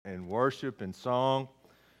and worship and song.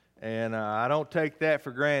 And I don't take that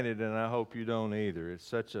for granted, and I hope you don't either. It's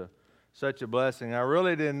such a blessing. I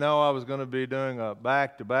really didn't know I was going to be doing a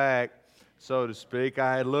back-to-back, so to speak.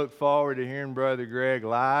 I had looked forward to hearing Brother Greg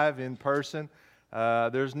live in person.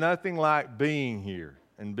 There's nothing like being here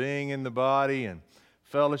and being in the body and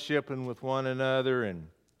fellowshipping with one another, and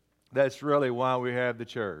that's really why we have the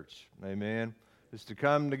church. Amen. It's to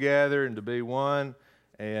come together and to be one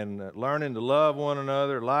and learning to love one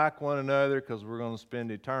another, like one another, because we're going to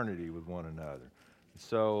spend eternity with one another.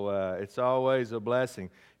 So it's always a blessing.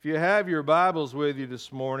 If you have your Bibles with you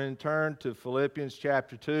this morning, turn to Philippians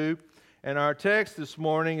chapter 2. And our text this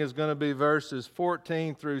morning is going to be verses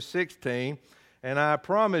 14 through 16. And I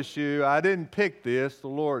promise you, I didn't pick this, the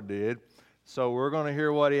Lord did. So we're going to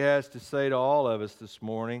hear what He has to say to all of us this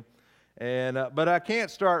morning. But I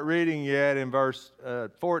can't start reading yet in verse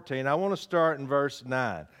 14. I want to start in verse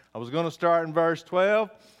 9. I was going to start in verse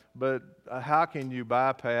 12, but how can you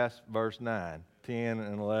bypass verse 9, 10,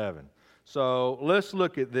 and 11? So let's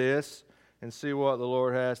look at this and see what the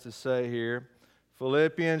Lord has to say here.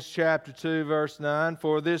 Philippians chapter 2, verse 9,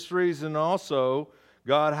 "For this reason also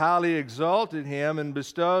God highly exalted Him and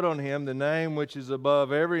bestowed on Him the name which is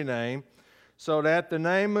above every name, so that the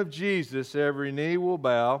name of Jesus every knee will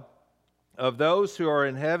bow, of those who are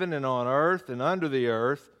in heaven and on earth and under the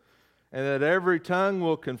earth, and that every tongue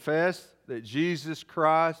will confess that Jesus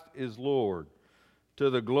Christ is Lord, to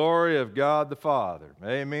the glory of God the Father."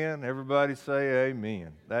 Amen. Everybody say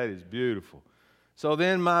amen. That is beautiful. "So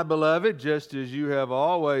then, my beloved, just as you have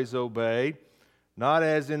always obeyed, not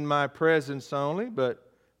as in my presence only,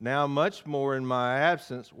 but now much more in my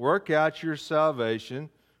absence, work out your salvation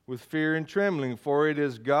with fear and trembling, for it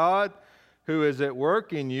is God who is at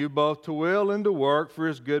work in you, both to will and to work for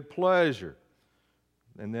His good pleasure."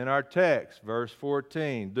 And then our text, verse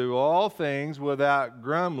 14, "Do all things without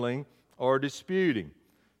grumbling or disputing,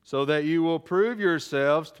 so that you will prove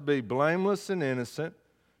yourselves to be blameless and innocent,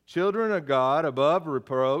 children of God above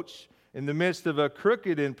reproach, in the midst of a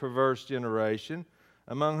crooked and perverse generation,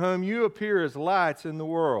 among whom you appear as lights in the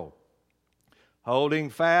world, holding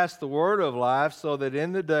fast the word of life, so that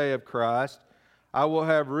in the day of Christ I will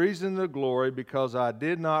have reason to glory, because I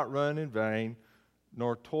did not run in vain,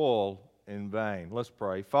 nor toil in vain." Let's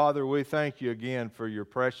pray. Father, we thank you again for your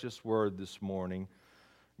precious word this morning.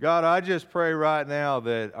 God, I just pray right now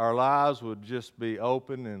that our lives would just be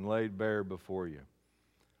open and laid bare before you.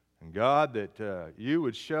 And God, that you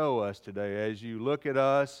would show us today as you look at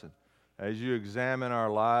us, and as you examine our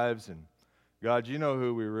lives, and God, you know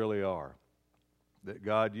who we really are. That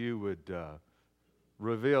God, you would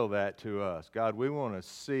reveal that to us. God, we want to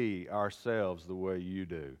see ourselves the way you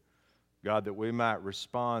do. God, that we might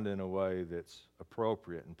respond in a way that's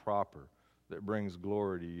appropriate and proper, that brings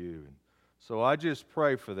glory to you. And so I just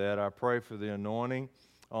pray for that. I pray for the anointing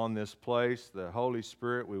on this place. The Holy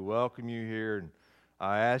Spirit, we welcome you here, and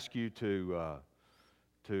I ask you to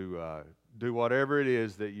do whatever it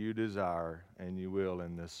is that you desire, and you will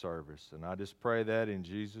in this service. And I just pray that in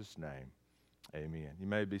Jesus' name. Amen. You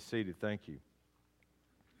may be seated. Thank you.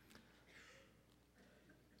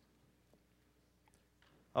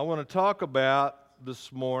 I want to talk about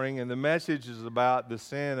this morning, and the message is about the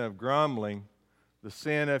sin of grumbling, the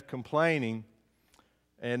sin of complaining,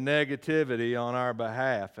 and negativity on our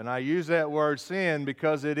behalf. And I use that word sin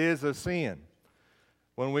because it is a sin.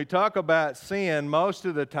 When we talk about sin, most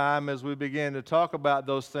of the time as we begin to talk about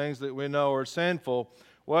those things that we know are sinful,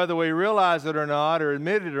 whether we realize it or not or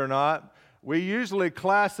admit it or not, we usually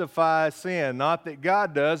classify sin. Not that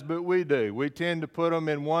God does, but we do. We tend to put them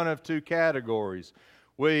in one of two categories.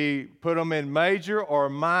 We put them in major or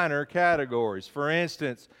minor categories. For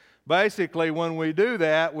instance, basically when we do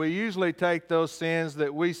that, we usually take those sins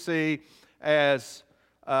that we see as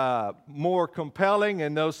more compelling,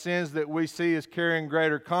 and those sins that we see as carrying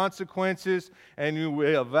greater consequences, and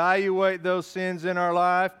we evaluate those sins in our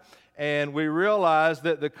life, and we realize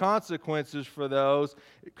that the consequences for those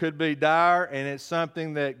could be dire, and it's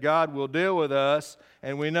something that God will deal with us,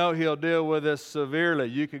 and we know He'll deal with us severely.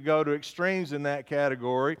 You could go to extremes in that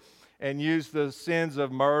category and use the sins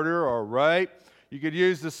of murder or rape. You could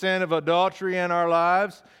use the sin of adultery in our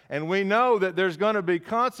lives, and we know that there's going to be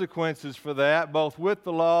consequences for that, both with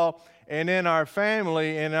the law and in our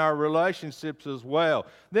family and our relationships as well.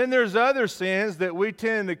 Then there's other sins that we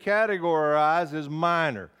tend to categorize as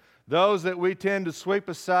minor. Those that we tend to sweep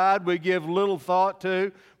aside, we give little thought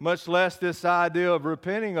to, much less this idea of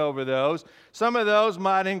repenting over those. Some of those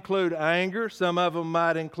might include anger. Some of them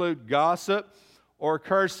might include gossip or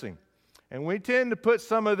cursing. And we tend to put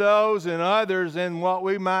some of those and others in what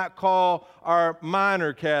we might call our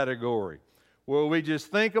minor category. where we just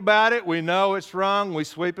think about it, we know it's wrong, we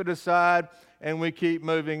sweep it aside, and we keep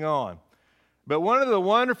moving on. But one of the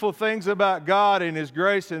wonderful things about God and His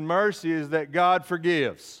grace and mercy is that God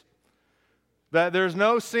forgives. That there's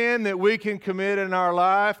no sin that we can commit in our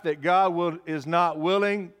life that God is not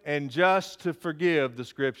willing and just to forgive, the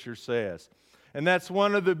Scripture says. And that's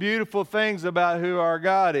one of the beautiful things about who our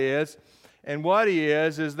God is and what He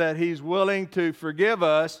is that He's willing to forgive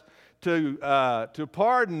us, to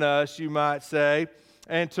pardon us, you might say,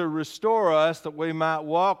 and to restore us that we might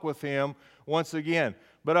walk with Him once again.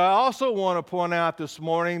 But I also want to point out this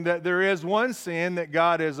morning that there is one sin that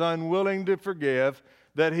God is unwilling to forgive,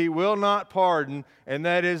 that He will not pardon, and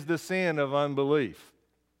that is the sin of unbelief.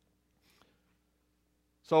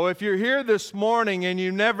 So if you're here this morning and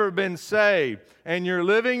you've never been saved, and you're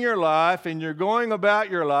living your life, and you're going about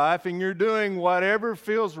your life, and you're doing whatever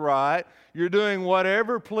feels right, you're doing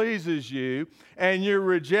whatever pleases you, and you're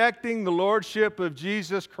rejecting the lordship of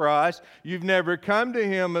Jesus Christ, you've never come to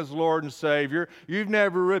Him as Lord and Savior, you've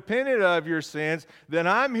never repented of your sins, then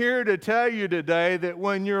I'm here to tell you today that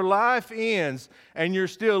when your life ends and you're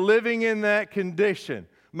still living in that condition,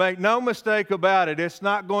 make no mistake about it, it's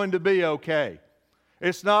not going to be okay.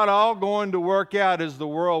 It's not all going to work out as the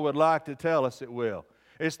world would like to tell us it will.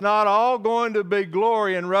 It's not all going to be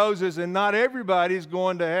glory and roses, and not everybody's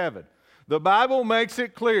going to heaven. The Bible makes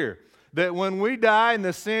it clear that when we die in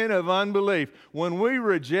the sin of unbelief, when we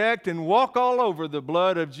reject and walk all over the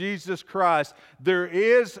blood of Jesus Christ, there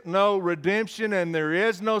is no redemption and there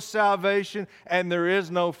is no salvation and there is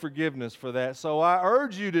no forgiveness for that. So I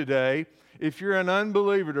urge you today, if you're an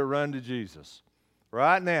unbeliever, to run to Jesus.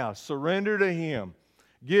 Right now, surrender to Him.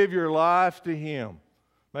 Give your life to Him.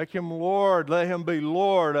 Make Him Lord. Let Him be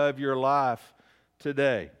Lord of your life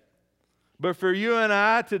today. But for you and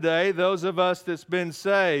I today, those of us that's been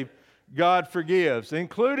saved, God forgives,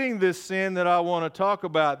 including this sin that I want to talk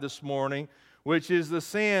about this morning, which is the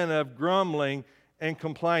sin of grumbling and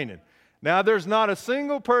complaining. Now, there's not a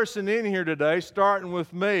single person in here today, starting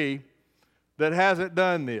with me, that hasn't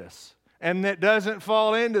done this, and that doesn't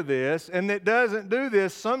fall into this, and that doesn't do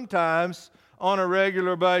this sometimes on a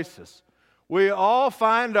regular basis. We all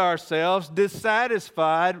find ourselves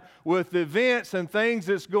dissatisfied with events and things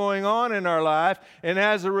that's going on in our life, and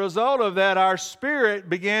as a result of that, our spirit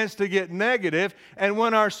begins to get negative, and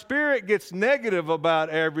when our spirit gets negative about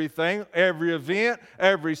everything, every event,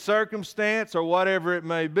 every circumstance, or whatever it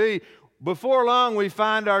may be, before long we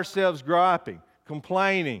find ourselves griping,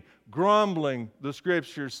 complaining, grumbling, the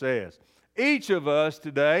Scripture says. Each of us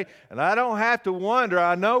today, and I don't have to wonder,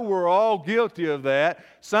 I know we're all guilty of that,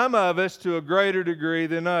 some of us to a greater degree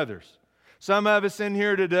than others. Some of us in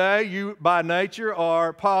here today, you by nature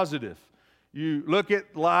are positive. You look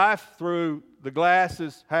at life through the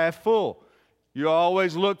glasses half full. You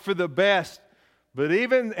always look for the best. But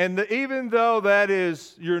even though that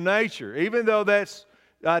is your nature, even though that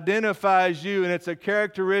identifies you and it's a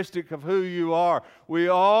characteristic of who you are, we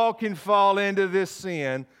all can fall into this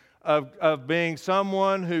sin of being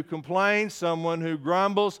someone who complains, someone who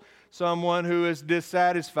grumbles, someone who is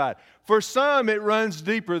dissatisfied. For some, it runs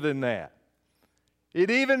deeper than that.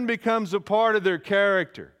 It even becomes a part of their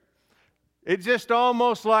character. It's just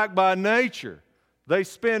almost like by nature, they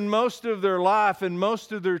spend most of their life and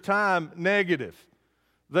most of their time negative.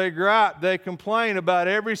 They gripe, they complain about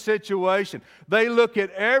every situation. They look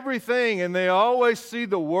at everything and they always see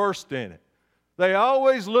the worst in it. They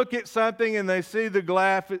always look at something and they see the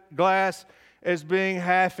glass as being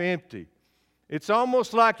half empty. It's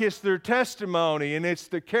almost like it's their testimony and it's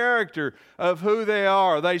the character of who they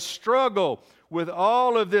are. They struggle with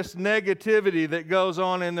all of this negativity that goes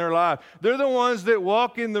on in their life. They're the ones that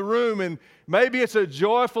walk in the room and maybe it's a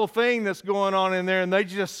joyful thing that's going on in there and they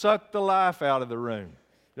just suck the life out of the room.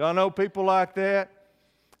 Y'all know people like that?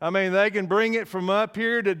 I mean, they can bring it from up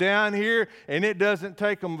here to down here, and it doesn't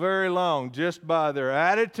take them very long, just by their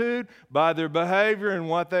attitude, by their behavior, and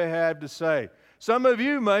what they have to say. Some of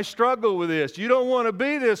you may struggle with this. You don't want to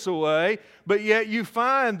be this way, but yet you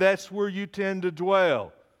find that's where you tend to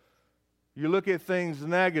dwell. You look at things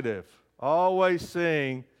negative, always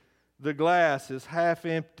seeing the glass is half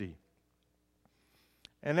empty.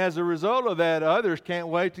 And as a result of that, others can't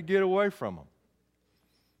wait to get away from them.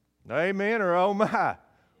 Amen or oh my.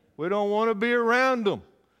 We don't want to be around them.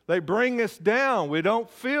 They bring us down. We don't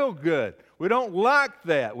feel good. We don't like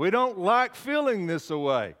that. We don't like feeling this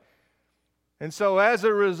way. And so as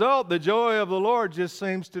a result, the joy of the Lord just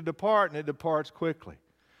seems to depart, and it departs quickly.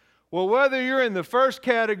 Well, whether you're in the first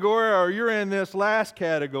category or you're in this last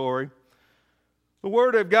category, the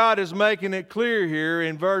Word of God is making it clear here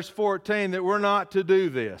in verse 14 that we're not to do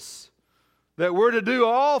this. that we're to do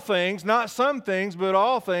all things, not some things, but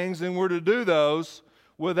all things, and we're to do those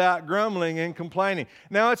without grumbling and complaining.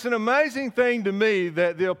 Now, it's an amazing thing to me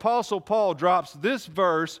that the Apostle Paul drops this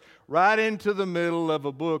verse right into the middle of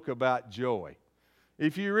a book about joy.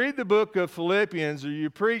 If you read the book of Philippians, or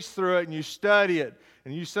you preach through it and you study it,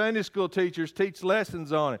 and you Sunday school teachers teach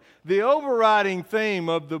lessons on it, the overriding theme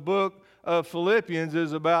of the book of Philippians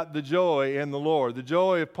is about the joy in the Lord, the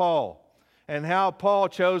joy of Paul, and how Paul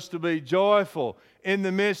chose to be joyful in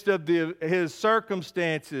the midst of his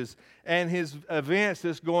circumstances and his events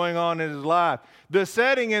that's going on in his life. The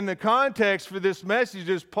setting and the context for this message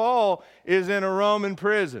is Paul is in a Roman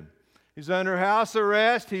prison. He's under house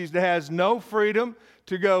arrest. He has no freedom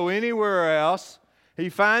to go anywhere else. He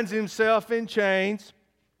finds himself in chains.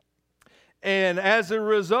 And as a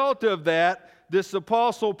result of that, this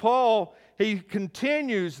Apostle Paul, he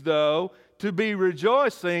continues, though, to be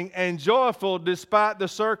rejoicing and joyful despite the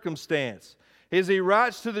circumstance. As he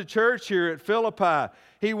writes to the church here at Philippi,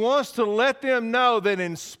 he wants to let them know that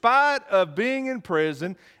in spite of being in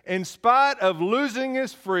prison, in spite of losing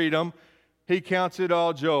his freedom, he counts it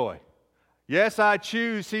all joy. Yes, I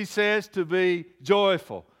choose, he says, to be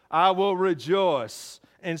joyful. I will rejoice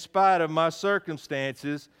in spite of my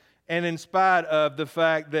circumstances and in spite of the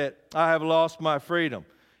fact that I have lost my freedom.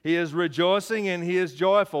 He is rejoicing and he is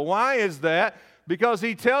joyful. Why is that? Because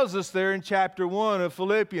he tells us there in chapter 1 of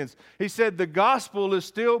Philippians, he said the gospel is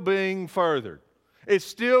still being furthered. It's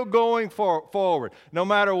still going forward. No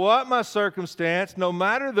matter what my circumstance, no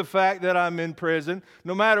matter the fact that I'm in prison,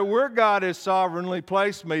 no matter where God has sovereignly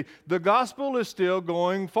placed me, the gospel is still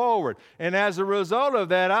going forward. And as a result of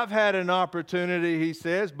that, I've had an opportunity, he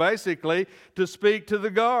says, basically to speak to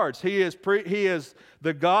the guards.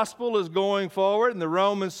 The gospel is going forward, and the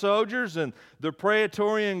Roman soldiers and the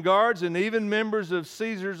Praetorian guards and even members of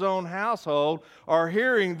Caesar's own household are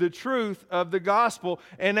hearing the truth of the gospel,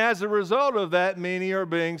 and as a result of that, many are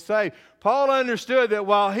being saved. Paul understood that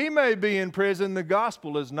while he may be in prison, the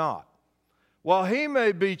gospel is not. While he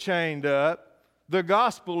may be chained up, the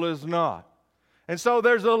gospel is not. And so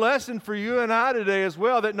there's a lesson for you and I today as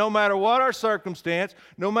well, that no matter what our circumstance,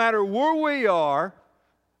 no matter where we are,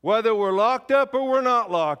 whether we're locked up or we're not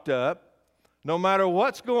locked up, no matter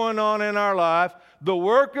what's going on in our life, the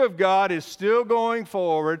work of God is still going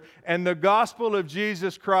forward and the gospel of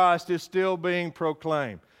Jesus Christ is still being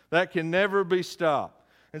proclaimed. That can never be stopped.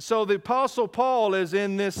 And so the Apostle Paul is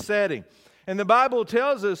in this setting. And the Bible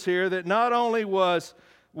tells us here that not only was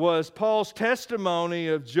Paul's testimony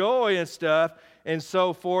of joy and stuff and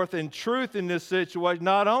so forth and truth in this situation,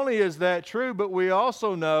 not only is that true, but we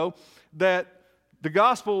also know that the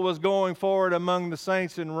gospel was going forward among the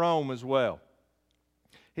saints in Rome as well.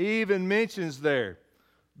 He even mentions there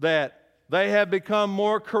that they have become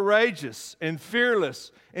more courageous and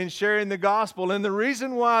fearless in sharing the gospel. And the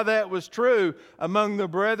reason why that was true among the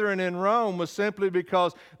brethren in Rome was simply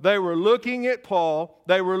because they were looking at Paul,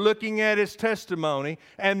 they were looking at his testimony,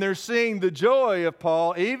 and they're seeing the joy of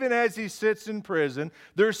Paul even as he sits in prison.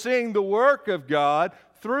 They're seeing the work of God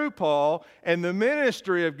through Paul and the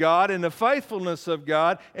ministry of God and the faithfulness of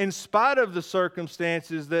God in spite of the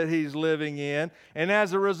circumstances that he's living in. And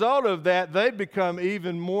as a result of that, they become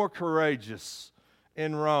even more courageous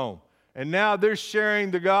in Rome. And now they're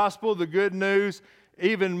sharing the gospel, the good news,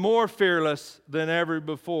 even more fearless than ever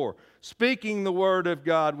before, speaking the word of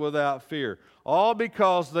God without fear. All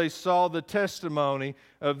because they saw the testimony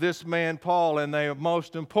of this man Paul, and they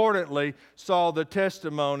most importantly saw the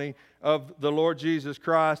testimony of the Lord Jesus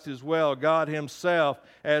Christ as well, God Himself,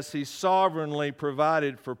 as He sovereignly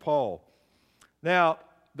provided for Paul. Now,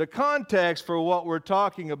 the context for what we're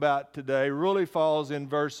talking about today really falls in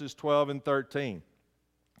verses 12 and 13.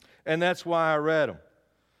 And that's why I read them.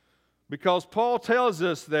 Because Paul tells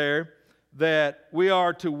us there that we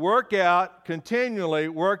are to continually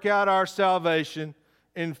work out our salvation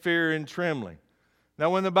in fear and trembling. Now,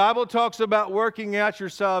 when the Bible talks about working out your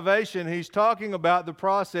salvation, he's talking about the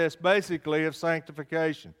process, basically, of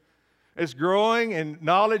sanctification. It's growing in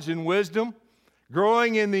knowledge and wisdom,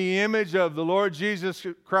 growing in the image of the Lord Jesus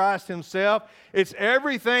Christ Himself. It's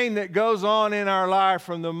everything that goes on in our life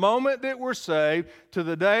from the moment that we're saved to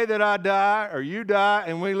the day that I die or you die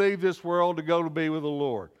and we leave this world to go to be with the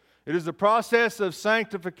Lord. It is the process of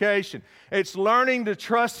sanctification. It's learning to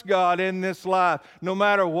trust God in this life, no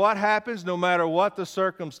matter what happens, no matter what the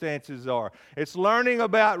circumstances are. It's learning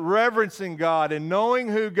about reverencing God and knowing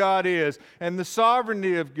who God is and the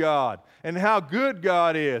sovereignty of God and how good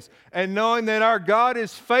God is, and knowing that our God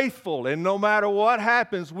is faithful, and no matter what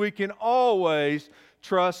happens, we can always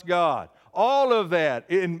trust God. All of that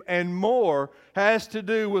and more has to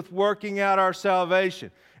do with working out our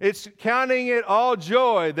salvation. It's counting it all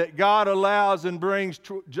joy that God allows and brings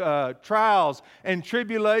trials and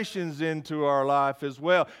tribulations into our life as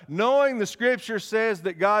well. Knowing the Scripture says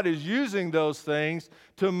that God is using those things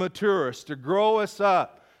to mature us, to grow us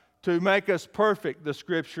up, to make us perfect, the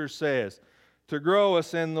Scripture says, to grow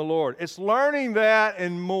us in the Lord. It's learning that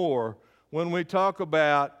and more when we talk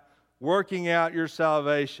about working out your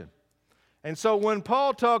salvation. And so when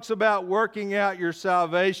Paul talks about working out your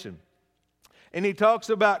salvation, and he talks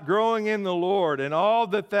about growing in the Lord and all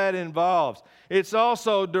that involves, it's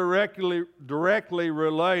also directly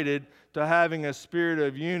related to having a spirit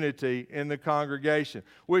of unity in the congregation,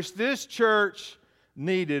 which this church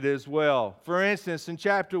needed as well. For instance, in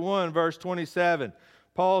chapter 1, verse 27,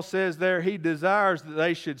 Paul says there he desires that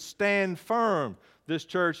they should stand firm, this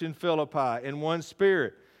church in Philippi, in one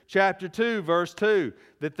spirit. Chapter 2, verse 2,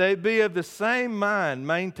 that they be of the same mind,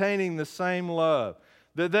 maintaining the same love.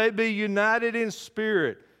 That they be united in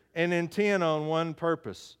spirit and intent on one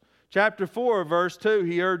purpose. Chapter 4, verse 2,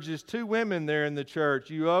 he urges two women there in the church,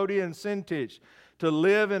 Euodia and Syntyche, to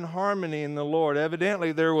live in harmony in the Lord.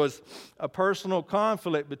 Evidently, there was a personal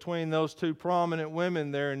conflict between those two prominent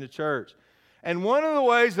women there in the church. And one of the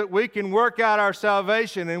ways that we can work out our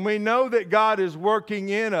salvation, and we know that God is working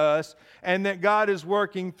in us and that God is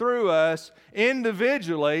working through us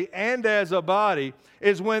individually and as a body,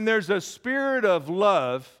 is when there's a spirit of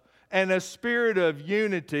love and a spirit of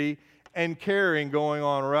unity and caring going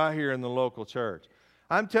on right here in the local church.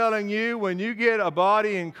 I'm telling you, when you get a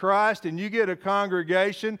body in Christ and you get a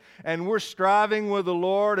congregation and we're striving with the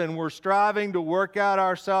Lord and we're striving to work out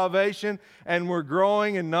our salvation and we're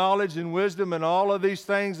growing in knowledge and wisdom and all of these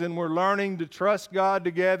things and we're learning to trust God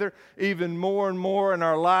together even more and more and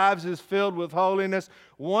our lives is filled with holiness,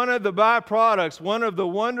 one of the byproducts, one of the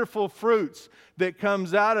wonderful fruits that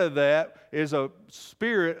comes out of that is a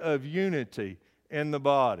spirit of unity in the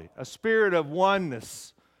body, a spirit of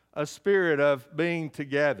oneness, a spirit of being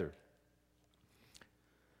together.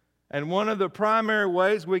 And one of the primary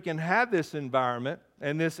ways we can have this environment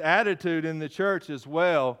and this attitude in the church as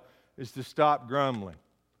well is to stop grumbling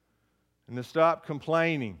and to stop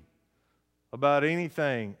complaining about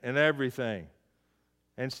anything and everything.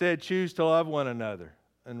 Instead, choose to love one another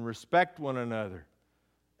and respect one another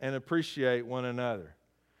and appreciate one another.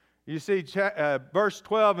 You see, verse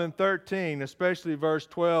 12 and 13, especially verse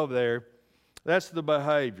 12 there, that's the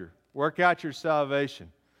behavior. Work out your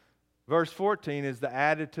salvation. Verse 14 is the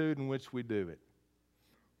attitude in which we do it,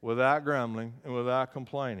 without grumbling and without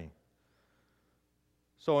complaining.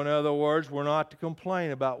 So in other words, we're not to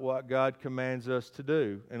complain about what God commands us to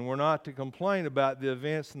do, and we're not to complain about the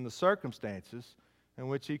events and the circumstances in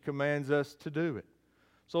which He commands us to do it.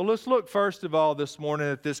 So let's look first of all this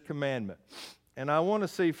morning at this commandment. And I want to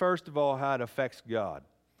see first of all how it affects God.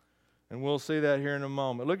 And we'll see that here in a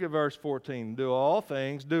moment. Look at verse 14. Do all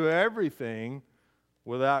things, do everything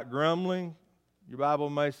without grumbling. Your Bible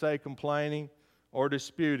may say complaining or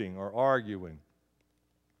disputing or arguing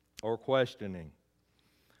or questioning.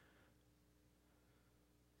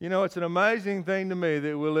 You know, it's an amazing thing to me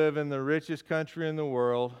that we live in the richest country in the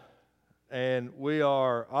world, and we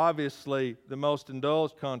are obviously the most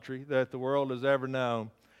indulged country that the world has ever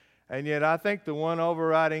known. And yet I think the one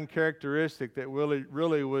overriding characteristic that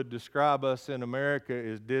really would describe us in America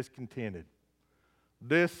is discontented,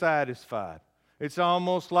 dissatisfied. It's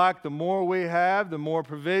almost like the more we have, the more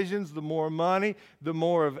provisions, the more money, the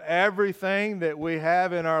more of everything that we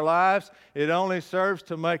have in our lives, it only serves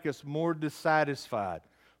to make us more dissatisfied,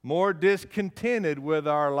 more discontented with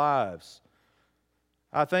our lives.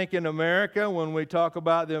 I think in America, when we talk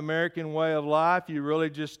about the American way of life, you really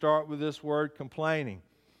just start with this word complaining.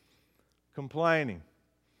 Complaining.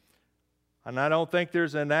 And I don't think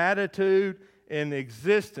there's an attitude in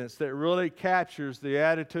existence that really captures the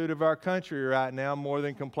attitude of our country right now more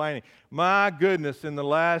than complaining. My goodness, in the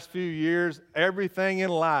last few years, everything in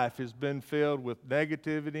life has been filled with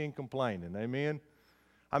negativity and complaining. Amen?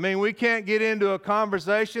 I mean, we can't get into a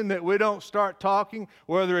conversation that we don't start talking,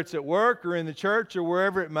 whether it's at work or in the church or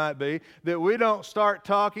wherever it might be, that we don't start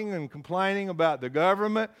talking and complaining about the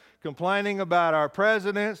government, complaining about our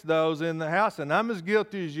presidents, those in the house. And I'm as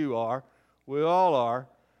guilty as you are. We all are.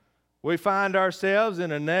 We find ourselves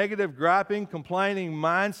in a negative, griping, complaining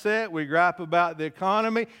mindset. We gripe about the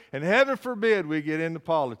economy. And heaven forbid we get into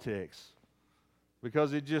politics,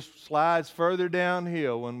 because it just slides further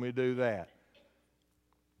downhill when we do that.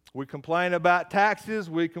 We complain about taxes,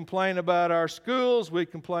 we complain about our schools, we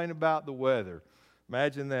complain about the weather.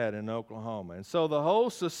 Imagine that in Oklahoma. And so the whole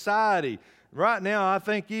society Right now, I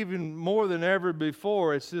think even more than ever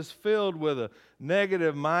before, it's just filled with a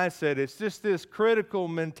negative mindset. It's just this critical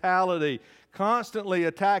mentality, constantly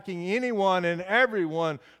attacking anyone and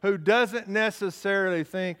everyone who doesn't necessarily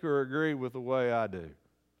think or agree with the way I do.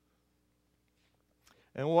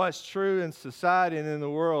 And what's true in society and in the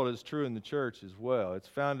world is true in the church as well. It's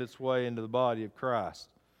found its way into the body of Christ.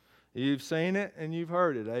 You've seen it and you've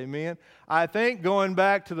heard it. Amen. I think going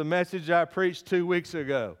back to the message I preached 2 weeks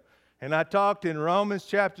ago, and I talked in Romans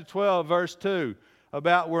chapter 12, verse 2,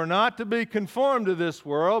 about we're not to be conformed to this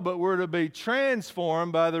world, but we're to be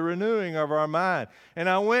transformed by the renewing of our mind. And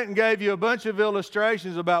I went and gave you a bunch of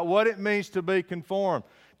illustrations about what it means to be conformed,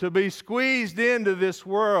 to be squeezed into this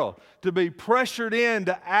world, to be pressured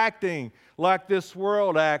into acting like this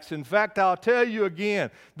world acts. In fact, I'll tell you again,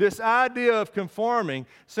 this idea of conforming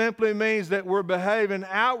simply means that we're behaving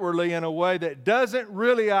outwardly in a way that doesn't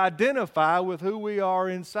really identify with who we are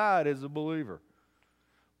inside as a believer.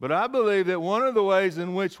 But I believe that one of the ways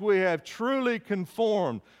in which we have truly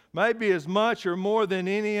conformed, maybe as much or more than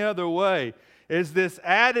any other way, is this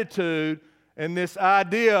attitude and this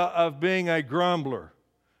idea of being a grumbler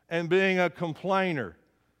and being a complainer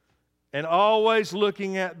and always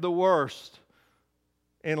looking at the worst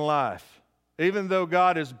in life. Even though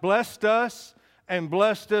God has blessed us and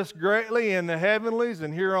blessed us greatly in the heavenlies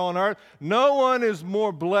and here on earth, no one is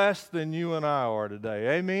more blessed than you and I are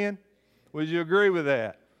today. Amen? Would you agree with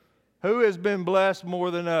that? Who has been blessed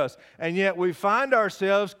more than us? And yet we find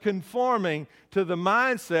ourselves conforming to the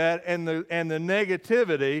mindset and the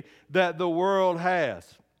negativity that the world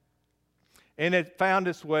has. And it found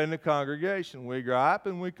its way in the congregation. We gripe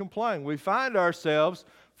and we complain. We find ourselves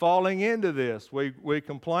falling into this. We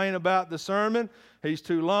complain about the sermon. He's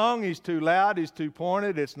too long, he's too loud, he's too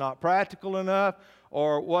pointed, it's not practical enough,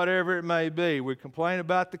 or whatever it may be. We complain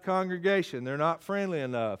about the congregation. They're not friendly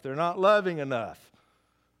enough. They're not loving enough.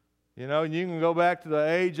 You know, and you can go back to the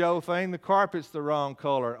age-old thing, the carpet's the wrong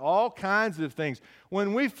color, all kinds of things.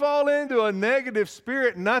 When we fall into a negative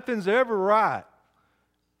spirit, nothing's ever right.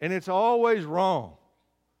 And it's always wrong.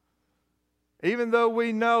 Even though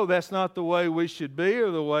we know that's not the way we should be or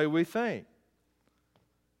the way we think.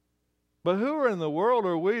 But who in the world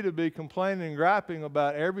are we to be complaining and griping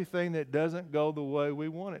about everything that doesn't go the way we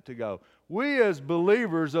want it to go? We as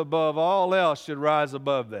believers above all else should rise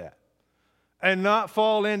above that and not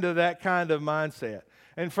fall into that kind of mindset.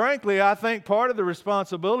 And frankly, I think part of the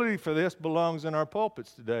responsibility for this belongs in our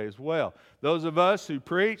pulpits today as well. Those of us who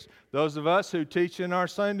preach, those of us who teach in our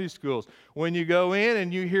Sunday schools. When you go in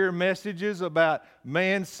and you hear messages about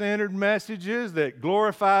man-centered messages that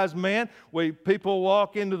glorifies man, people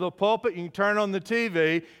walk into the pulpit, you can turn on the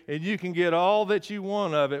TV, and you can get all that you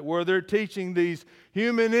want of it, where they're teaching these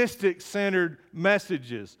humanistic-centered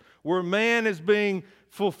messages, where man is being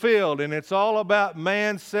fulfilled, and it's all about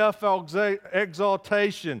man's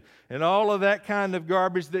self-exaltation and all of that kind of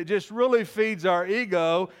garbage that just really feeds our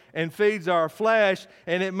ego and feeds our flesh,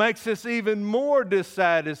 and it makes us even more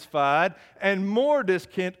dissatisfied and more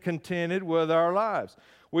discontented with our lives.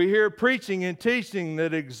 We hear preaching and teaching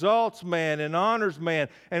that exalts man and honors man,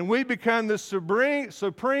 and we become the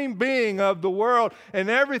supreme being of the world, and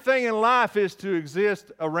everything in life is to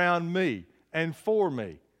exist around me and for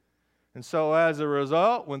me. And so as a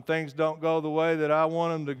result, when things don't go the way that I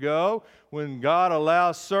want them to go, when God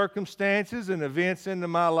allows circumstances and events into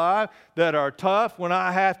my life that are tough, when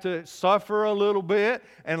I have to suffer a little bit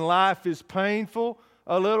and life is painful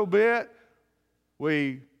a little bit,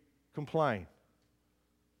 we complain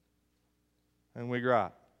and we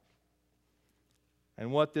gripe.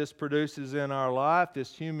 And what this produces in our life,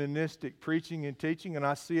 this humanistic preaching and teaching, and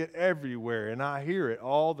I see it everywhere and I hear it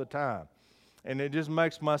all the time. And it just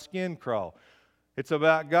makes my skin crawl. It's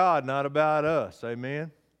about God, not about us.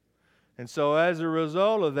 Amen? And so as a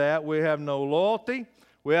result of that, we have no loyalty.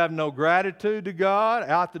 We have no gratitude to God.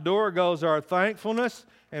 Out the door goes our thankfulness.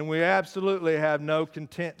 And we absolutely have no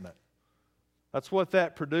contentment. That's what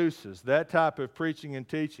that produces, that type of preaching and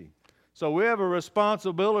teaching. So we have a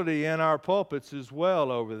responsibility in our pulpits as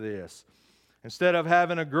well over this. Instead of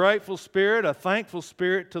having a grateful spirit, a thankful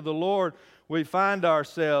spirit to the Lord, we find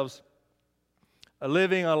ourselves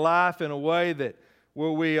living a life in a way that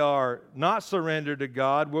where we are not surrendered to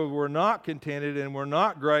God, where we're not contented and we're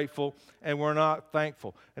not grateful and we're not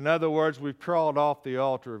thankful. In other words, we've crawled off the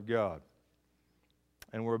altar of God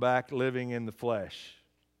and we're back living in the flesh.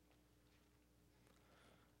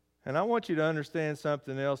 And I want you to understand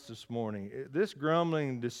something else this morning. This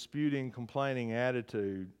grumbling, disputing, complaining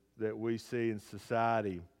attitude that we see in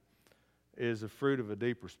society is a fruit of a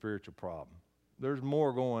deeper spiritual problem. There's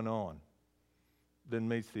more going on than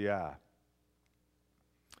meets the eye.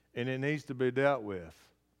 and it needs to be dealt with,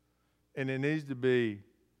 and it needs to be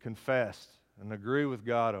confessed and agree with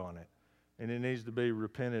God on it, and it needs to be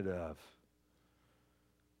repented of.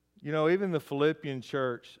 You know, even the Philippian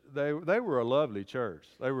church, they were a lovely church.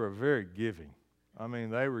 They were very giving. I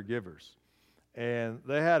mean, they were givers. And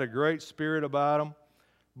they had a great spirit about them,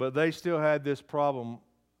 but they still had this problem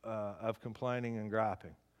of complaining and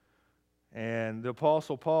griping. And the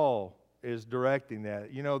Apostle Paul is directing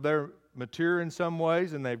that. You know, they're mature in some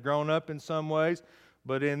ways and they've grown up in some ways,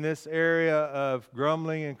 but in this area of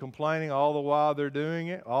grumbling and complaining, all the while they're doing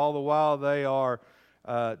it, all the while they are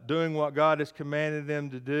doing what God has commanded them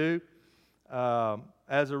to do.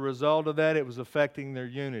 As a result of that, it was affecting their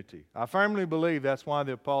unity. I firmly believe that's why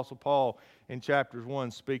the Apostle Paul in chapters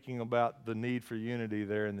 1 speaking about the need for unity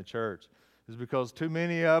there in the church, is because too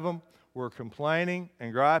many of them were complaining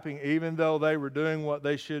and griping even though they were doing what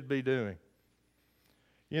they should be doing.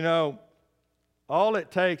 You know, all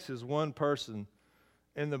it takes is one person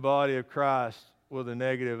in the body of Christ with a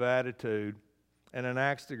negative attitude and an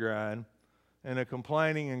axe to grind and a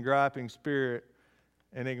complaining and griping spirit,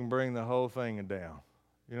 and it can bring the whole thing down.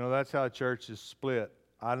 You know, that's how churches split.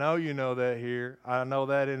 I know you know that here. I know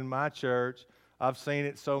that in my church. I've seen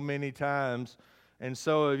it so many times, and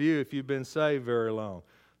so have you if you've been saved very long.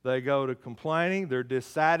 They go to complaining. They're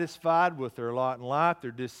dissatisfied with their lot in life.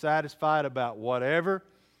 They're dissatisfied about whatever,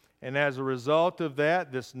 and as a result of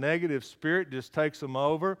that, this negative spirit just takes them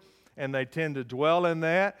over, and they tend to dwell in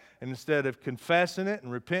that, and instead of confessing it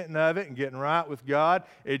and repenting of it and getting right with God,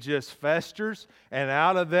 it just festers, and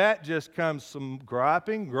out of that just comes some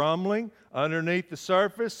griping, grumbling, underneath the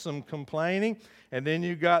surface, some complaining, and then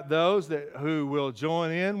you got those who will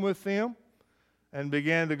join in with them and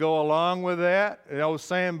begin to go along with that. You know,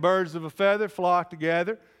 saying birds of a feather flock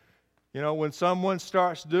together. You know, when someone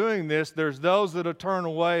starts doing this, there's those that'll turn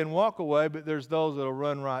away and walk away, but there's those that'll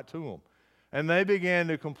run right to them. And they began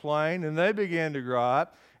to complain, and they began to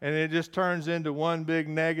gripe, and it just turns into one big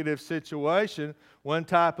negative situation, one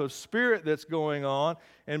type of spirit that's going on,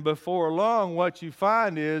 and before long, what you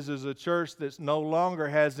find is a church that no longer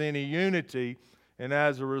has any unity, and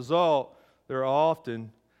as a result, there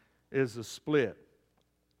often is a split.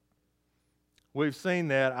 We've seen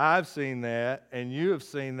that, I've seen that, and you have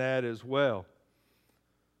seen that as well.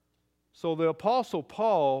 So the Apostle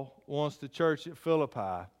Paul wants the church at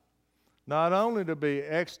Philippi not only to be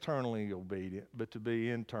externally obedient, but to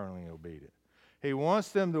be internally obedient. He wants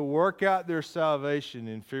them to work out their salvation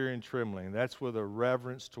in fear and trembling. That's with a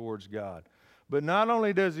reverence towards God. But not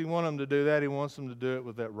only does he want them to do that, he wants them to do it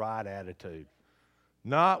with that right attitude.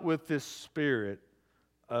 Not with this spirit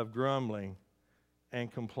of grumbling and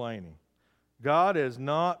complaining. God is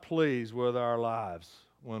not pleased with our lives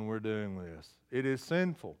when we're doing this. It is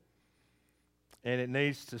sinful, and it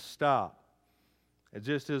needs to stop. And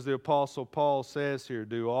just as the Apostle Paul says here,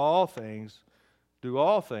 do all things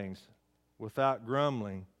without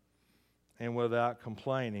grumbling and without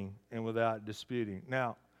complaining and without disputing.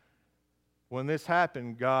 Now, when this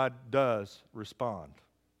happened, God does respond.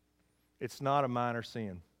 It's not a minor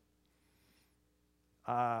sin.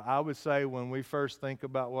 I would say when we first think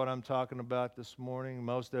about what I'm talking about this morning,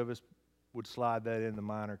 most of us would slide that in the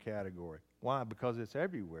minor category. Why? Because it's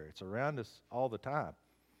everywhere. It's around us all the time.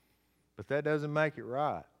 But that doesn't make it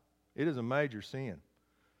right. It is a major sin.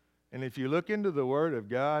 And if you look into the Word of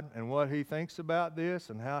God and what He thinks about this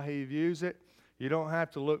and how He views it, you don't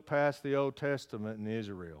have to look past the Old Testament in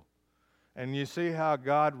Israel. And you see how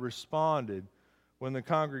God responded when the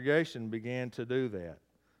congregation began to do that.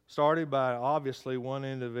 Started by, obviously, one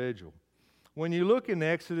individual. When you look in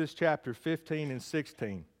Exodus chapter 15 and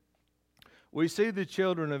 16, we see the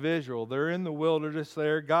children of Israel. They're in the wilderness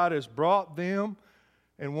there. God has brought them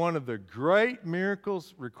in one of the great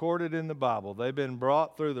miracles recorded in the Bible. They've been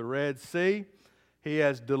brought through the Red Sea. He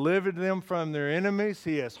has delivered them from their enemies.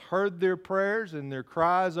 He has heard their prayers and their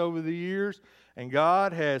cries over the years. And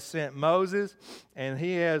God has sent Moses, and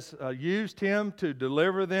He has used him to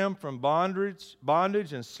deliver them from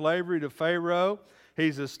bondage and slavery to Pharaoh.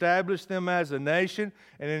 He's established them as a nation.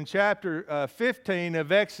 And in chapter 15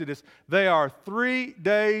 of Exodus, they are 3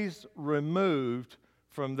 days removed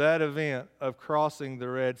from that event of crossing the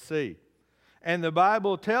Red Sea. And the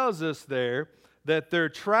Bible tells us there that they're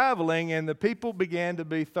traveling, and the people began to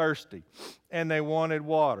be thirsty, and they wanted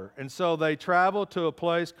water. And so they traveled to a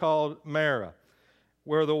place called Marah,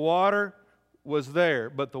 where the water was there,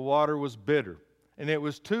 but the water was bitter. And it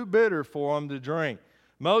was too bitter for them to drink.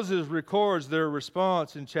 Moses records their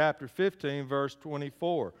response in chapter 15, verse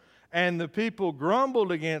 24. And the people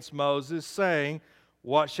grumbled against Moses, saying,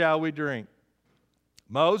 "What shall we drink?"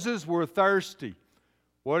 Moses, we're thirsty.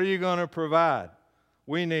 What are you going to provide?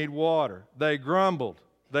 We need water. They grumbled.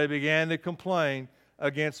 They began to complain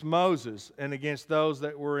against Moses and against those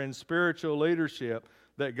that were in spiritual leadership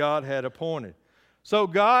that God had appointed. So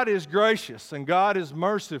God is gracious and God is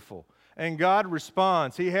merciful. And God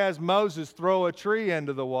responds. He has Moses throw a tree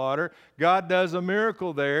into the water. God does a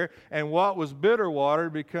miracle there. And what was bitter water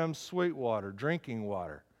becomes sweet water, drinking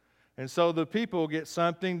water. And so the people get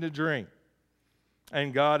something to drink.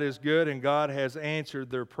 And God is good, and God has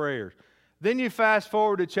answered their prayers. Then you fast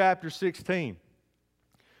forward to chapter 16.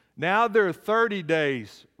 Now they're 30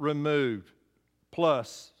 days removed,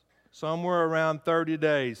 plus somewhere around 30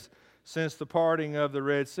 days since the parting of the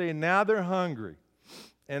Red Sea. And now they're hungry,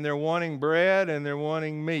 and they're wanting bread, and they're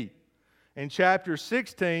wanting meat. In chapter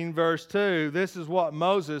 16, verse 2, this is what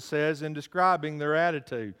Moses says in describing their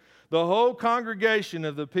attitude. The whole congregation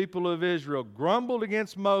of the people of Israel grumbled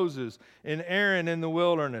against Moses and Aaron in the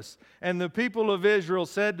wilderness. And the people of Israel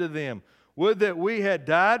said to them, would that we had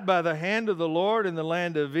died by the hand of the Lord in the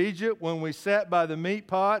land of Egypt when we sat by the meat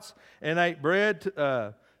pots and ate bread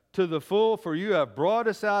to the full, for you have brought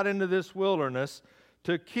us out into this wilderness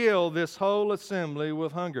to kill this whole assembly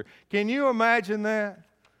with hunger. Can you imagine that?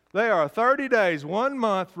 They are 30 days, 1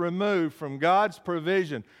 month removed from God's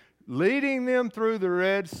provision, leading them through the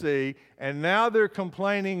Red Sea, and now they're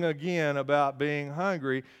complaining again about being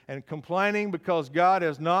hungry and complaining because God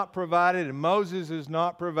has not provided and Moses has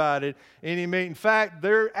not provided any meat. In fact,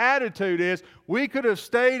 their attitude is, we could have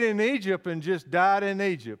stayed in Egypt and just died in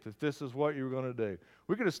Egypt if this is what you were going to do.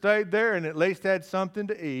 We could have stayed there and at least had something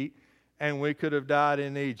to eat, and we could have died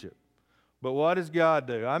in Egypt. But what does God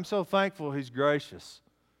do? I'm so thankful He's gracious.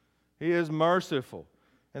 He is merciful.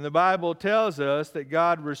 And the Bible tells us that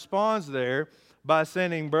God responds there by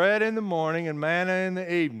sending bread in the morning and manna in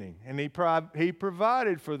the evening. And He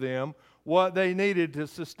provided for them what they needed to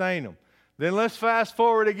sustain them. Then let's fast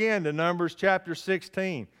forward again to Numbers chapter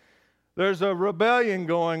 16. There's a rebellion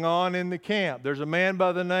going on in the camp. There's a man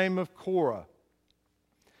by the name of Korah.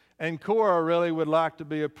 And Korah really would like to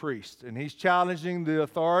be a priest. And he's challenging the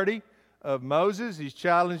authority of Moses. He's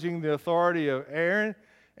challenging the authority of Aaron.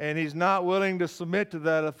 And he's not willing to submit to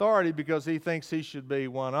that authority because he thinks he should be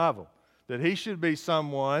one of them. That he should be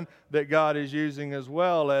someone that God is using as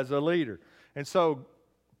well as a leader. And so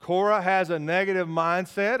Korah has a negative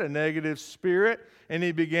mindset, a negative spirit, and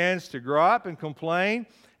he begins to gripe and complain,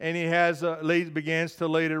 and he begins to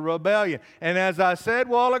lead a rebellion. And as I said a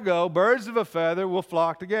while ago, birds of a feather will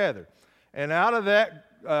flock together. And out of that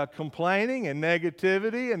complaining and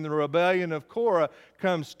negativity and the rebellion of Korah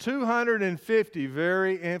comes 250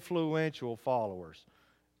 very influential followers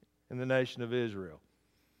in the nation of Israel.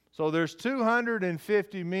 So there's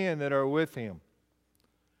 250 men that are with him.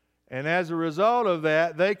 And as a result of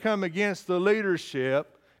that, they come against the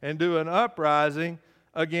leadership and do an uprising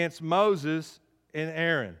against Moses and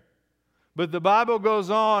Aaron. But the Bible goes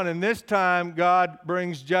on, and this time God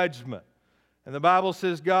brings judgment. And the Bible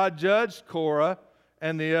says God judged Korah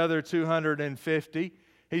and the other 250.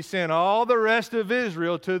 He sent all the rest of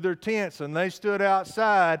Israel to their tents, and they stood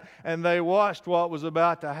outside and they watched what was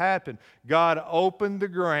about to happen. God opened the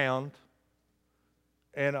ground,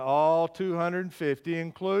 and all 250,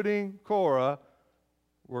 including Korah,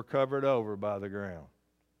 were covered over by the ground.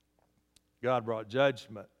 God brought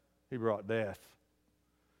judgment. He brought death.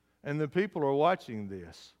 And the people are watching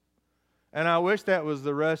this. And I wish that was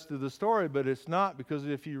the rest of the story, but it's not, because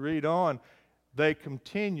if you read on, they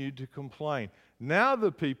continued to complain. Now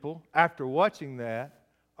the people, after watching that,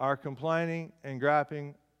 are complaining and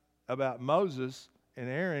griping about Moses and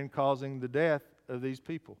Aaron causing the death of these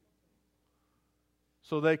people.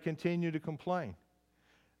 So they continue to complain.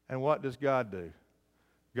 And what does God do?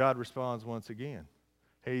 God responds once again.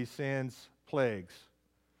 He sends plagues.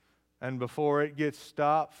 And before it gets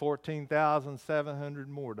stopped, 14,700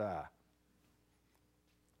 more die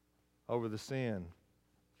over the sin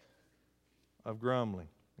of grumbling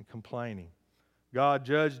and complaining. God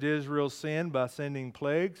judged Israel's sin by sending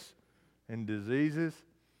plagues and diseases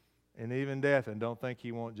and even death. And don't think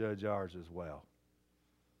He won't judge ours as well.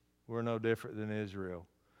 We're no different than Israel.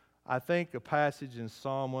 I think a passage in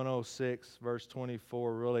Psalm 106, verse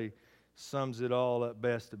 24, really sums it all up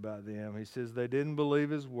best about them. He says, they didn't believe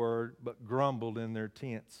His word, but grumbled in their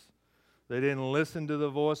tents. They didn't listen to the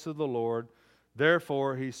voice of the Lord.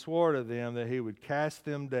 Therefore, He swore to them that He would cast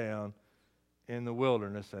them down in the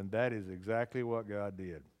wilderness, and that is exactly what God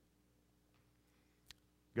did.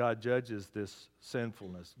 God judges this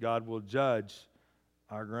sinfulness. God will judge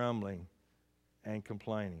our grumbling and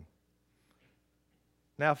complaining.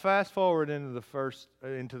 Now, fast forward into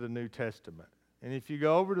the New Testament. And if you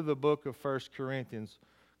go over to the book of 1 Corinthians,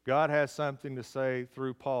 God has something to say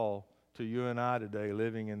through Paul to you and I today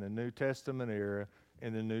living in the New Testament era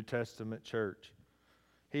in the New Testament church.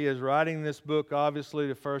 He is writing this book, obviously,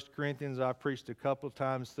 to 1 Corinthians. I preached a couple of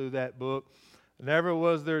times through that book. Never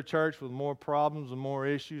was there a church with more problems and more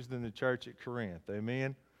issues than the church at Corinth.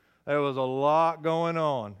 Amen? There was a lot going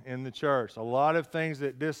on in the church, a lot of things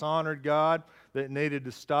that dishonored God that needed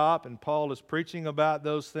to stop, and Paul is preaching about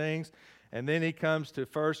those things. And then he comes to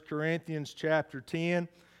 1 Corinthians chapter 10,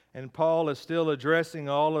 and Paul is still addressing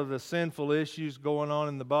all of the sinful issues going on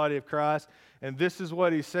in the body of Christ. And this is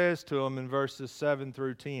what he says to them in verses 7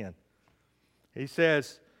 through 10. He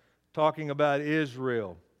says, talking about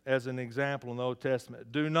Israel as an example in the Old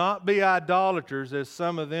Testament, "Do not be idolaters as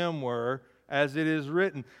some of them were, as it is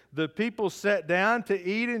written, the people sat down to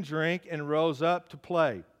eat and drink and rose up to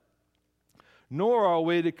play. Nor are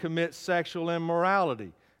we to commit sexual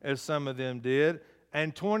immorality, as some of them did,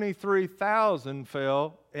 and 23,000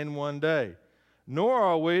 fell in one day. Nor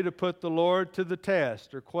are we to put the Lord to the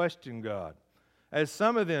test or question God, as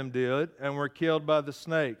some of them did and were killed by the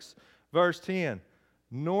snakes." Verse 10,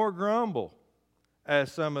 "Nor grumble,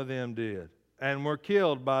 as some of them did, and were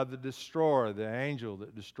killed by the destroyer," the angel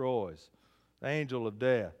that destroys, the angel of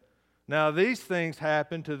death. "Now these things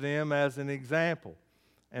happened to them as an example,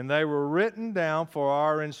 and they were written down for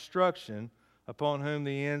our instruction, upon whom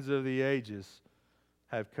the ends of the ages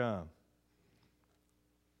have come."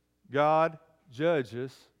 God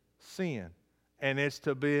judges sin, and it's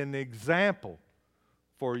to be an example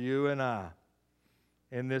for you and I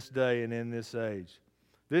in this day and in this age.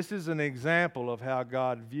 This is an example of how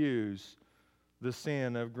God views the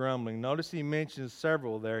sin of grumbling. Notice he mentions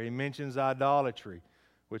several there. He mentions idolatry,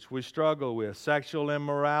 which we struggle with, sexual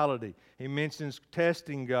immorality. He mentions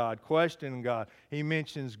testing God, questioning God. He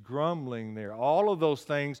mentions grumbling there. All of those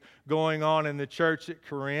things going on in the church at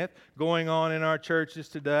Corinth, going on in our churches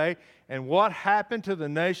today. And what happened to the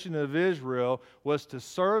nation of Israel was to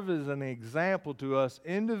serve as an example to us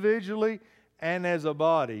individually and as a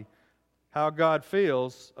body, how God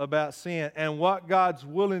feels about sin and what God's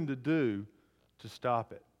willing to do to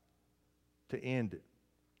stop it, to end it.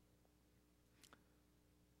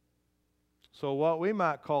 So what we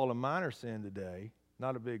might call a minor sin today,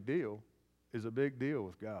 not a big deal, is a big deal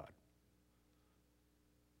with God.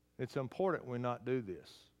 It's important we not do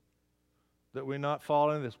this, that we not fall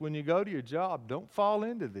into this. When you go to your job, don't fall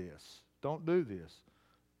into this. Don't do this.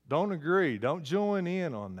 Don't agree. Don't join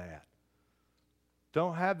in on that.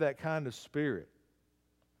 Don't have that kind of spirit.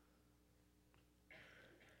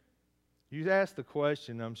 You ask the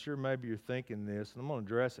question, I'm sure maybe you're thinking this, and I'm going to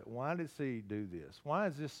address it. Why does he do this? Why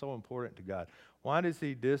is this so important to God? Why does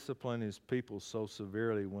he discipline his people so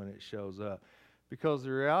severely when it shows up? Because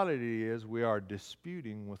the reality is we are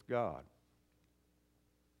disputing with God.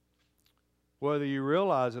 Whether you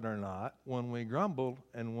realize it or not, when we grumble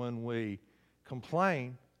and when we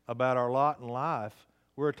complain about our lot in life,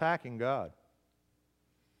 we're attacking God.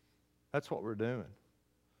 That's what we're doing.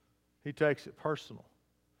 He takes it personal.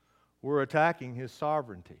 We're attacking his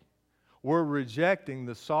sovereignty. We're rejecting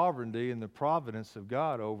the sovereignty and the providence of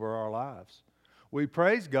God over our lives. We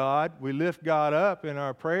praise God, we lift God up in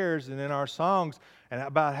our prayers and in our songs and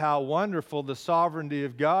about how wonderful the sovereignty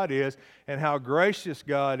of God is and how gracious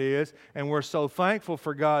God is, and we're so thankful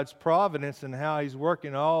for God's providence and how he's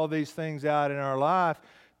working all these things out in our life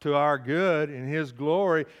to our good in his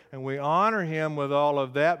glory, and we honor him with all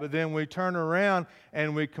of that, but then we turn around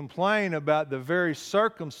and we complain about the very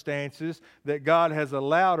circumstances that God has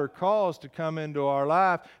allowed or caused to come into our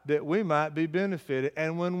life that we might be benefited.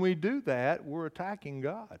 And when we do that, we're attacking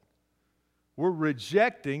God. We're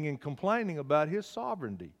rejecting and complaining about his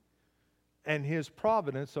sovereignty and his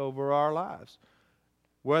providence over our lives,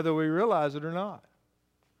 whether we realize it or not.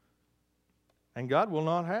 And God will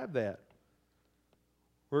not have that.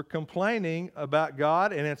 We're complaining about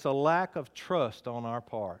God, and it's a lack of trust on our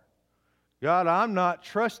part. God, I'm not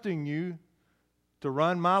trusting you to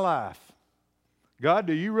run my life. God,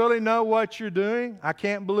 do you really know what you're doing? I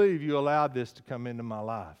can't believe you allowed this to come into my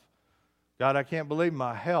life. God, I can't believe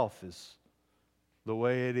my health is the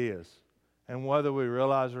way it is. And whether we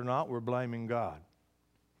realize it or not, we're blaming God.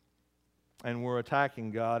 And we're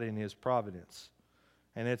attacking God in his providence.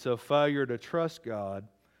 And it's a failure to trust God,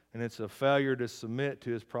 and it's a failure to submit to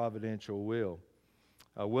his providential will.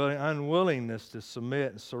 Unwillingness to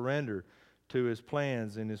submit and surrender to his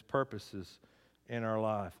plans and his purposes in our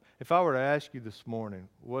life. If I were to ask you this morning,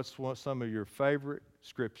 what's some of your favorite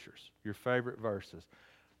scriptures, your favorite verses?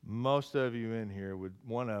 Most of you in here,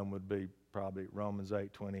 one of them would be probably Romans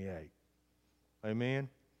 8:28. Amen?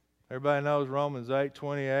 Everybody knows Romans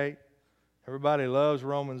 8:28? Everybody loves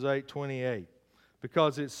Romans 8:28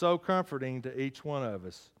 because it's so comforting to each one of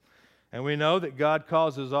us. And we know that God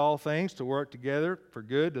causes all things to work together for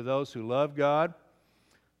good to those who love God,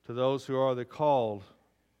 to those who are the called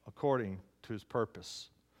according to His purpose.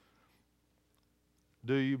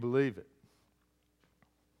 Do you believe it?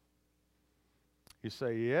 You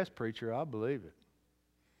say, yes, preacher, I believe it.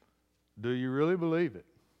 Do you really believe it?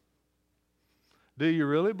 Do you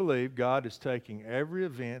really believe God is taking every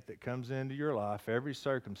event that comes into your life, every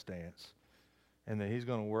circumstance, and that He's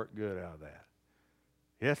going to work good out of that?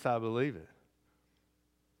 Yes, I believe it.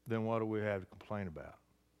 Then what do we have to complain about?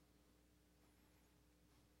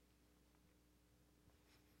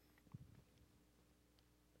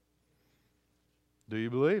 Do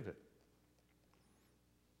you believe it?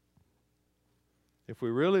 If we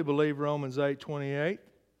really believe Romans 8:28,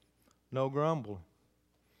 no grumbling.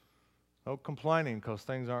 No complaining because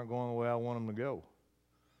things aren't going the way I want them to go.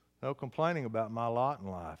 No complaining about my lot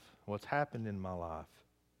in life, what's happened in my life.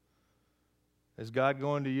 Is God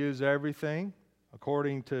going to use everything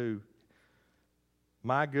according to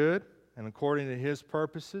my good and according to His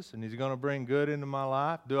purposes, and He's going to bring good into my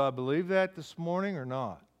life? Do I believe that this morning or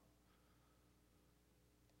not?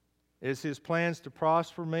 Is His plans to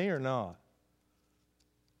prosper me or not?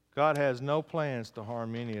 God has no plans to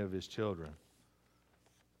harm any of His children.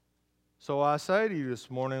 So I say to you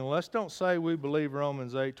this morning, let's don't say we believe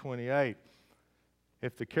Romans 8:28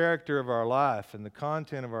 if the character of our life and the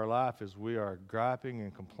content of our life is we are griping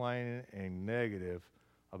and complaining and negative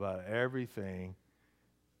about everything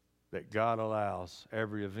that God allows,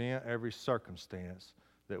 every event, every circumstance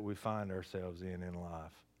that we find ourselves in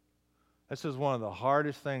life. This is one of the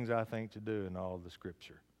hardest things I think to do in all of the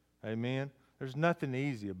Scripture. Amen? There's nothing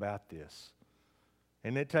easy about this.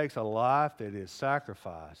 And it takes a life that is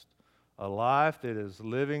sacrificed, a life that is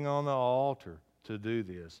living on the altar to do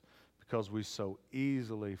this, because we so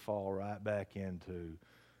easily fall right back into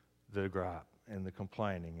the gripe and the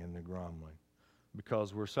complaining and the grumbling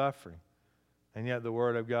because we're suffering. And yet the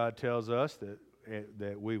Word of God tells us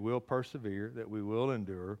that we will persevere, that we will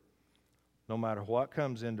endure, no matter what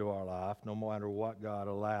comes into our life, no matter what God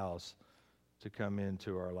allows to come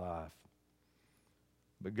into our life.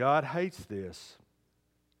 But God hates this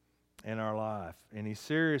in our life, and He's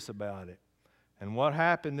serious about it. And what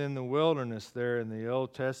happened in the wilderness there in the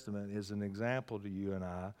Old Testament is an example to you and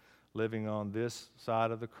I living on this side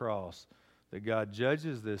of the cross, that God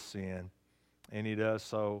judges this sin, and He does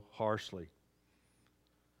so harshly.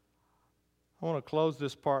 I want to close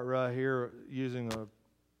this part right here using a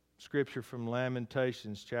scripture from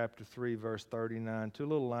Lamentations chapter 3, verse 39. Two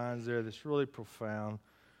little lines there that's really profound.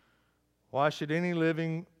 Why should any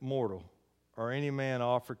living mortal or any man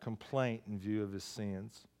offer complaint in view of his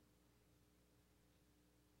sins?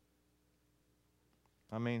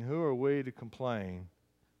 I mean, who are we to complain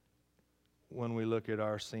when we look at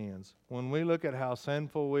our sins? When we look at how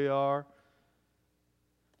sinful we are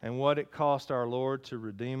and what it cost our Lord to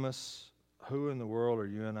redeem us, who in the world are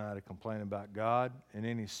you and I to complain about God and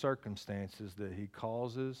any circumstances that He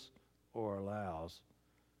causes or allows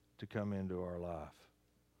to come into our life?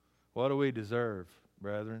 What do we deserve,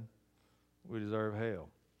 brethren? We deserve hell.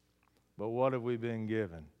 But what have we been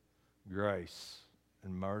given? Grace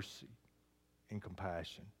and mercy and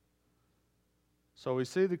compassion. So we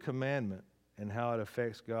see the commandment and how it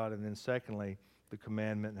affects God, and then secondly, the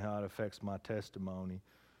commandment and how it affects my testimony.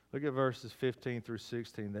 Look at verses 15 through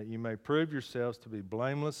 16, that you may prove yourselves to be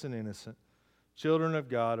blameless and innocent, children of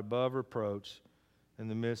God above reproach, in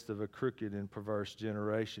the midst of a crooked and perverse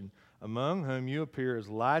generation, among whom you appear as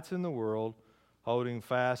lights in the world, holding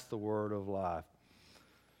fast the word of life.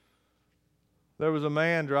 There was a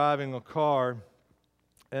man driving a car,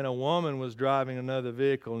 and a woman was driving another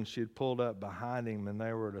vehicle, and she had pulled up behind him, and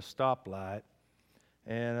they were at a stoplight.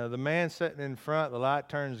 And the man sitting in front, the light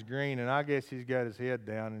turns green, and I guess he's got his head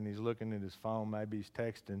down, and he's looking at his phone. Maybe he's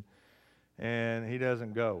texting, and he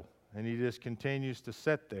doesn't go, and he just continues to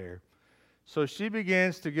sit there. So she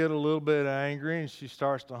begins to get a little bit angry, and she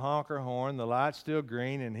starts to honk her horn. The light's still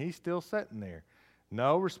green, and he's still sitting there.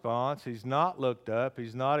 No response. He's not looked up.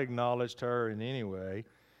 He's not acknowledged her in any way.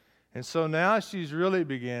 And so now she's really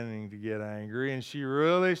beginning to get angry, and she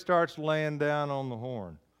really starts laying down on the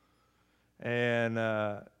horn.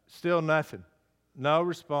 And still nothing. No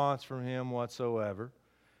response from him whatsoever.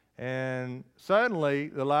 And suddenly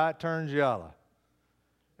the light turns yellow.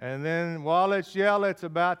 And then while it's yellow, it's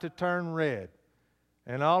about to turn red.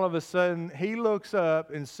 And all of a sudden, he looks up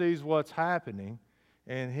and sees what's happening,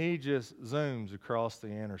 and he just zooms across the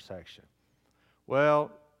intersection. Well,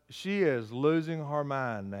 she is losing her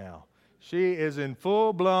mind now. She is in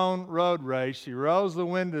full-blown road rage. She rolls the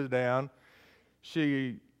window down.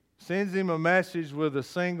 She sends him a message with a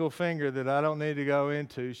single finger that I don't need to go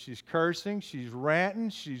into. She's cursing, she's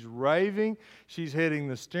ranting, she's raving, she's hitting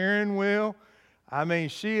the steering wheel. I mean,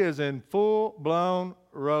 she is in full-blown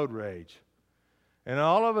road rage. And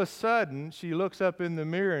all of a sudden, she looks up in the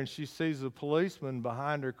mirror and she sees a policeman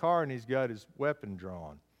behind her car, and he's got his weapon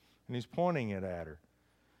drawn, and he's pointing it at her.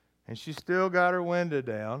 And she's still got her window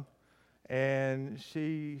down, and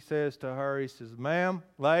he says, "Ma'am,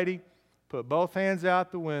 lady, put both hands out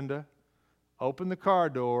the window, open the car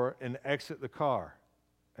door, and exit the car,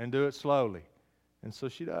 and do it slowly." And so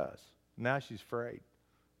she does. Now she's afraid.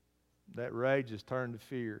 That rage has turned to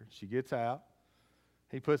fear. She gets out.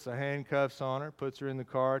 He puts the handcuffs on her, puts her in the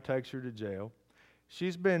car, takes her to jail.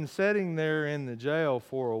 She's been sitting there in the jail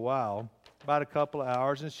for a while, about a couple of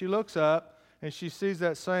hours, and she looks up, and she sees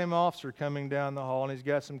that same officer coming down the hall, and he's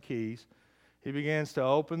got some keys. He begins to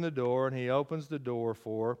open the door, and he opens the door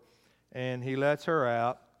for her, and he lets her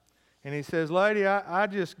out. And he says, "Lady, I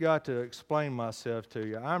just got to explain myself to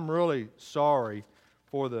you. I'm really sorry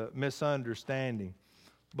for the misunderstanding,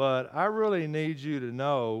 but I really need you to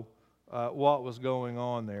know what was going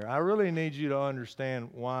on there. I really need you to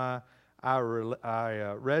understand why I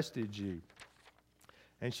arrested you."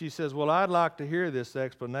 And she says, "Well, I'd like to hear this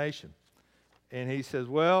explanation." And he says,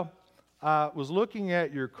 "Well, I was looking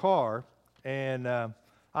at your car, and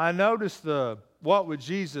I noticed the 'What would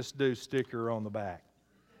Jesus do' sticker on the back."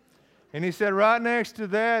 And he said, "Right next to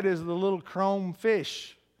that is the little chrome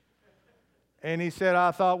fish." And he said,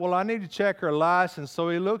 "I thought, well, I need to check her license." So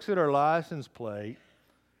he looks at her license plate,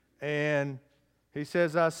 and he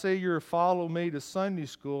says, "I see you're Follow Me to Sunday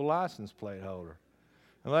School license plate holder."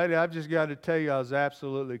 And lady, I've just got to tell you, I was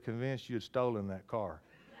absolutely convinced you had stolen that car.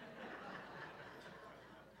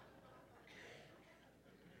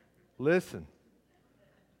 Listen,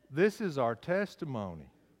 this is our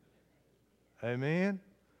testimony. Amen?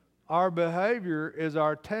 Our behavior is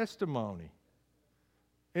our testimony.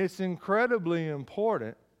 It's incredibly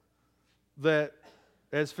important that,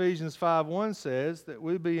 as Ephesians 5:1 says, that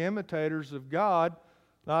we be imitators of God,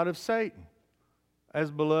 not of Satan, as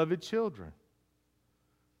beloved children.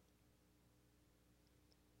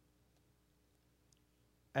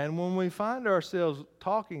 And when we find ourselves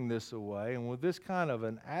talking this way and with this kind of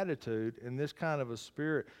an attitude and this kind of a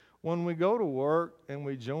spirit, when we go to work and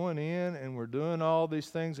we join in and we're doing all these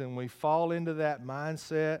things and we fall into that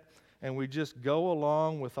mindset and we just go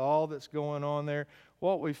along with all that's going on there,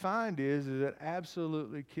 what we find is it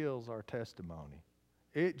absolutely kills our testimony.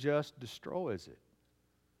 It just destroys it.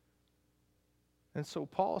 And so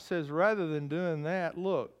Paul says, rather than doing that,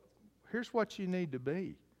 look, here's what you need to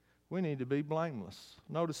be. We need to be blameless.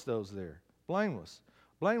 Notice those there. Blameless.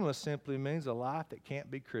 Blameless simply means a life that can't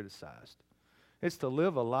be criticized. It's to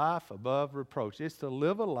live a life above reproach. It's to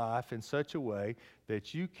live a life in such a way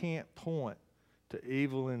that you can't point to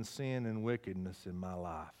evil and sin and wickedness in my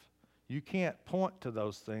life. You can't point to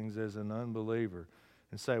those things as an unbeliever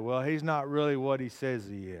and say, well, he's not really what he says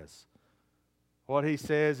he is. What he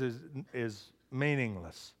says is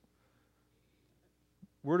meaningless.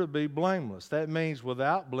 We're to be blameless. That means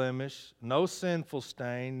without blemish, no sinful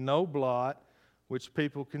stain, no blot, which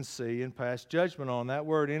people can see and pass judgment on. That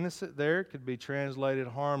word innocent there could be translated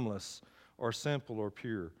harmless or simple or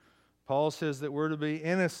pure. Paul says that we're to be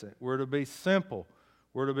innocent, we're to be simple,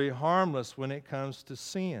 we're to be harmless when it comes to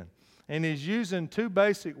sin. And he's using two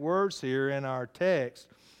basic words here in our text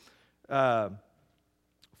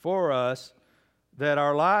for us, that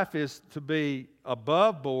our life is to be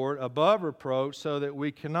above board, above reproach, so that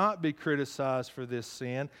we cannot be criticized for this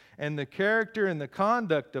sin. And the character and the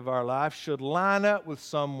conduct of our life should line up with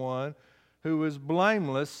someone who is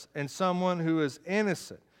blameless and someone who is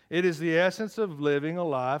innocent. It is the essence of living a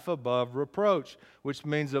life above reproach, which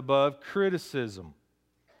means above criticism,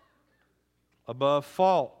 above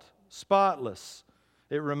fault, spotless.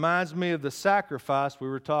 It reminds me of the sacrifice we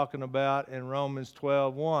were talking about in Romans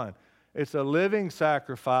 12:1. It's a living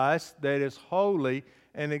sacrifice that is holy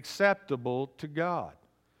and acceptable to God,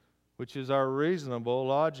 which is our reasonable,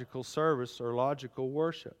 logical service or logical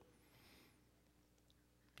worship.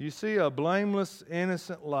 You see, a blameless,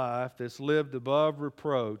 innocent life that's lived above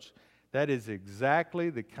reproach, that is exactly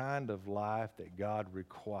the kind of life that God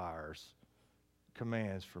requires,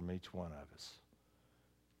 commands from each one of us.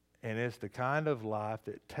 And it's the kind of life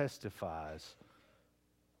that testifies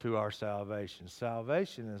to our salvation.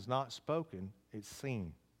 Salvation is not spoken, it's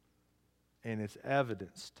seen, and it's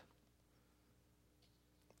evidenced.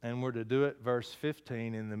 And we're to do it, verse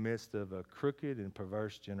 15, in the midst of a crooked and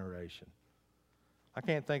perverse generation. I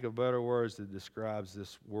can't think of better words that describes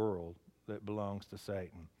this world that belongs to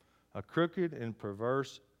Satan. A crooked and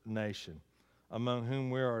perverse nation. among whom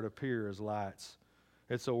we are to appear as lights.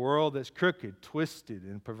 It's a world that's crooked, twisted,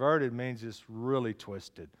 and perverted means it's really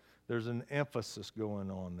twisted. There's an emphasis going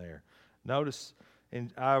on there. Notice,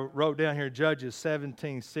 and I wrote down here Judges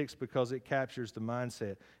 17:6 because it captures the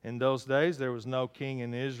mindset. In those days, there was no king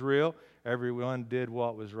in Israel. Everyone did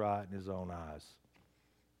what was right in his own eyes.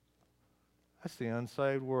 That's the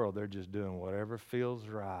unsaved world. They're just doing whatever feels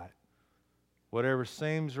right. Whatever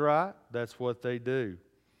seems right, that's what they do.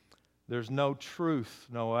 There's no truth,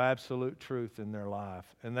 no absolute truth in their life.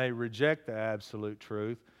 And they reject the absolute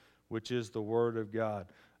truth, which is the Word of God.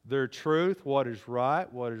 Their truth, what is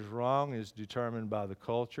right, what is wrong, is determined by the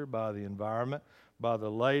culture, by the environment, by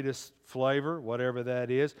the latest flavor, whatever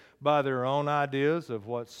that is, by their own ideas of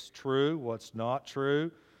what's true, what's not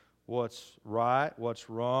true, what's right, what's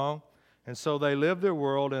wrong. And so they live their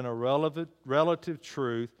world in a relative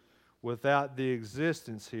truth without the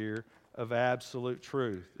existence here of absolute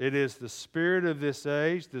truth. It is the spirit of this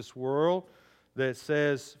age, this world, that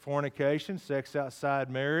says fornication, sex outside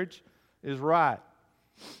marriage, is right.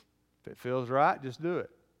 If it feels right, just do it.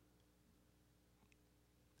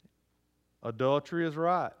 Adultery is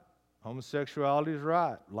right. Homosexuality is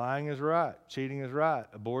right. Lying is right. Cheating is right.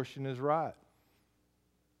 Abortion is right.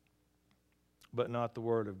 But not the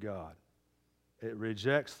Word of God. It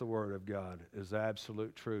rejects the Word of God as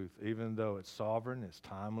absolute truth, even though it's sovereign, it's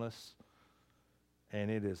timeless, and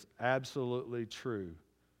it is absolutely true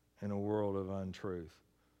in a world of untruth.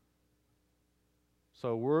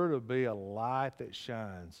 So we're to be a light that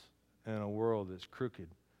shines in a world that's crooked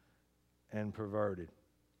and perverted,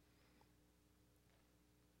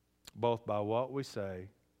 both by what we say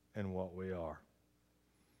and what we are.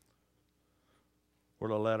 We're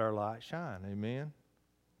to let our light shine, amen?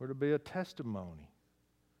 We're to be a testimony.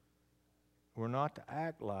 We're not to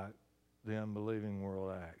act like the unbelieving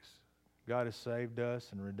world acts. God has saved us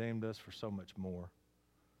and redeemed us for so much more.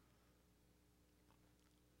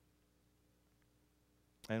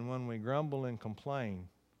 And when we grumble and complain,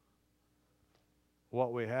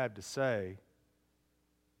 what we have to say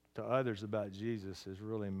to others about Jesus is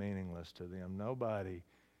really meaningless to them. Nobody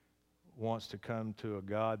wants to come to a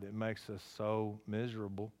God that makes us so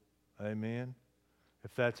miserable. Amen?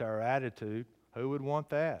 If that's our attitude, who would want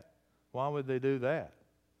that? Why would they do that?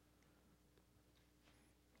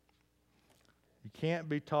 You can't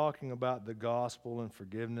be talking about the gospel and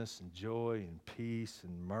forgiveness and joy and peace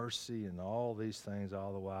and mercy and all these things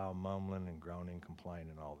all the while mumbling and groaning,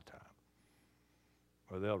 complaining all the time.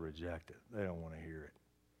 Or they'll reject it. They don't want to hear it.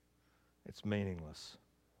 It's meaningless.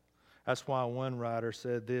 That's why one writer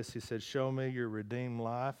said this. He said, "Show me your redeemed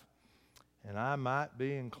life, and I might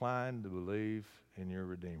be inclined to believe in your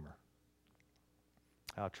Redeemer."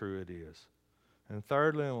 How true it is. And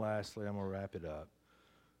thirdly and lastly, I'm going to wrap it up.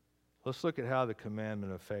 Let's look at how the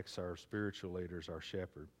commandment affects our spiritual leaders, our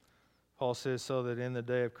shepherd. Paul says, "So that in the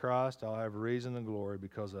day of Christ I'll have reason and glory,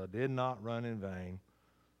 because I did not run in vain,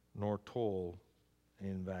 nor toil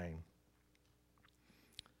in vain."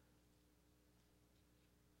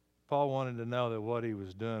 Paul wanted to know that what he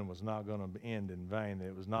was doing was not going to end in vain, that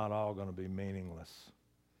it was not all going to be meaningless.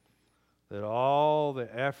 That all the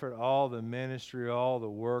effort, all the ministry, all the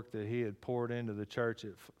work that he had poured into the church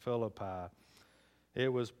at Philippi, it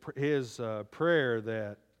was his prayer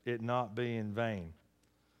that it not be in vain,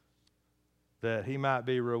 that he might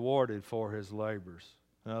be rewarded for his labors.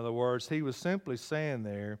 In other words, he was simply saying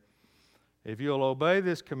there, if you'll obey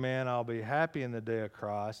this command, I'll be happy in the day of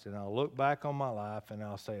Christ, and I'll look back on my life and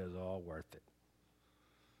I'll say it's all worth it.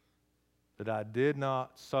 That I did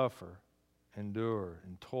not suffer, endure,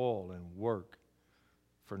 and toil and work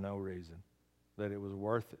for no reason. That it was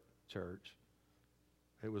worth it, church.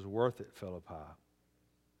 It was worth it, Philippi.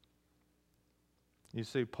 You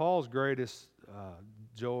see, Paul's greatest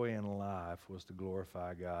joy in life was to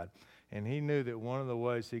glorify God. And he knew that one of the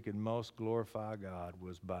ways he could most glorify God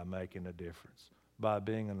was by making a difference, by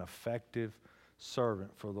being an effective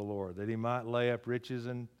servant for the Lord, that he might lay up riches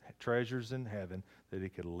and treasures in heaven that he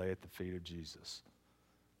could lay at the feet of Jesus.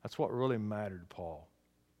 That's what really mattered to Paul.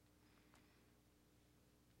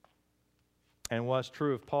 And what's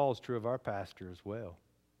true of Paul is true of our pastor as well.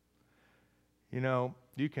 You know,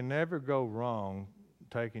 you can never go wrong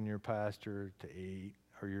taking your pastor to eat,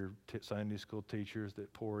 or your Sunday school teachers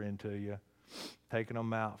that pour into you, taking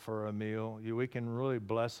them out for a meal. We can really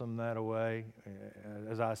bless them that way.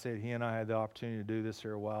 As I said, he and I had the opportunity to do this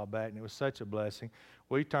here a while back, and it was such a blessing.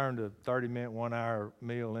 We turned a 30-minute, 1-hour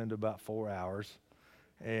meal into about 4 hours.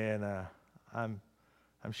 And I'm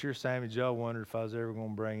sure Sammy Joe wondered if I was ever going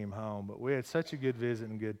to bring him home. But we had such a good visit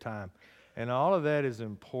and good time. And all of that is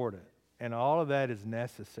important. And all of that is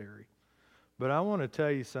necessary. But I want to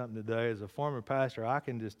tell you something today. As a former pastor, I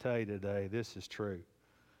can just tell you today, this is true.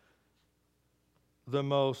 The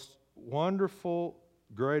most wonderful,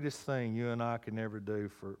 greatest thing you and I can ever do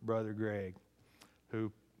for Brother Greg,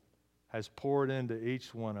 who has poured into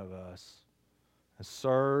each one of us, has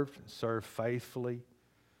served faithfully,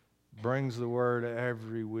 brings the word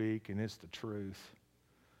every week, and it's the truth.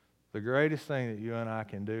 The greatest thing that you and I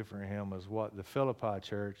can do for him is what the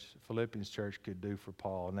Philippians church could do for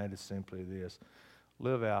Paul, and that is simply this.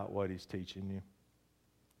 Live out what he's teaching you.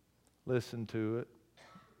 Listen to it,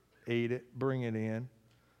 eat it, bring it in,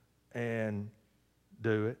 and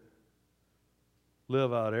do it.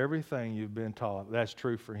 Live out everything you've been taught. That's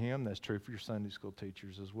true for him. That's true for your Sunday school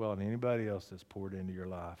teachers as well, and anybody else that's poured into your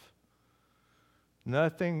life.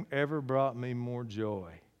 Nothing ever brought me more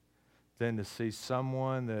joy than to see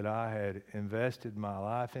someone that I had invested my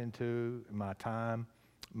life into, my time,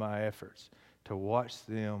 my efforts, to watch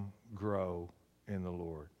them grow in the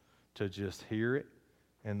Lord, to just hear it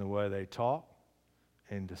in the way they talk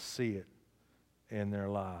and to see it in their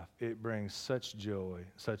life. It brings such joy,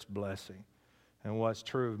 such blessing. And what's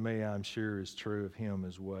true of me, I'm sure, is true of him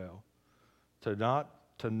as well. To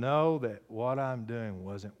know that what I'm doing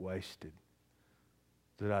wasn't wasted,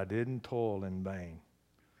 that I didn't toil in vain.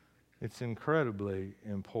 It's incredibly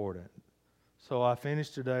important. So I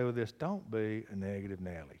finished today with this. Don't be a negative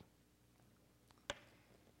Nelly.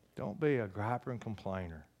 Don't be a griper and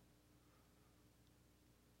complainer.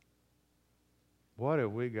 What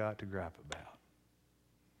have we got to gripe about?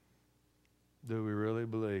 Do we really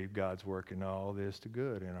believe God's working all this to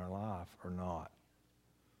good in our life or not?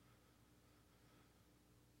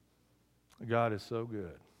 God is so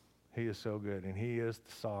good. He is so good, and He is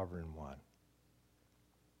the sovereign one.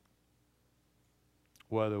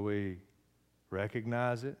 Whether we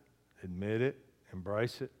recognize it, admit it,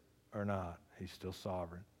 embrace it, or not, He's still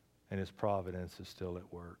sovereign, and His providence is still at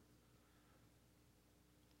work.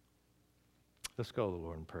 Let's go to the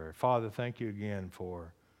Lord in prayer. Father, thank you again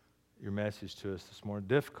for your message to us this morning.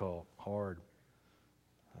 Difficult, hard.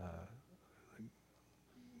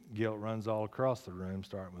 Guilt runs all across the room,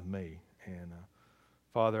 starting with me. And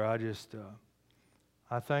Father,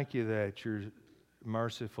 I thank you that you're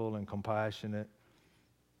merciful and compassionate,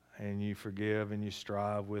 and you forgive and you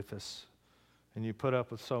strive with us, and you put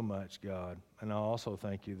up with so much, God. And I also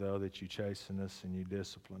thank you, though, that you chasten us and you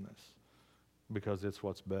discipline us, because it's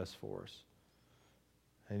what's best for us.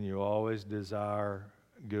 And you always desire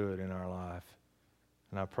good in our life.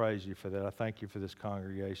 And I praise you for that. I thank you for this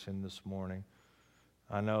congregation this morning.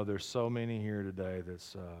 I know there's so many here today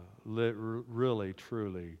that's really,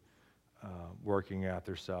 truly working out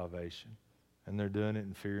their salvation. And they're doing it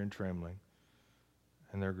in fear and trembling.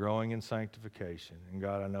 And they're growing in sanctification. And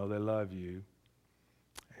God, I know they love you.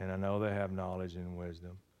 And I know they have knowledge and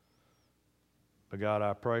wisdom. But God,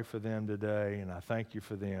 I pray for them today, and I thank you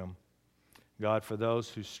for them. God, for those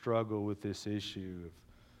who struggle with this issue of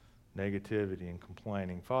negativity and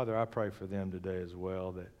complaining, Father, I pray for them today as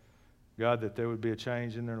well, that God, that there would be a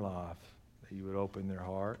change in their life, that you would open their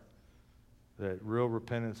heart, that real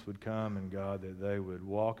repentance would come, and God, that they would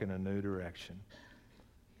walk in a new direction.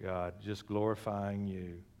 God, just glorifying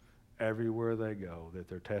you everywhere they go, that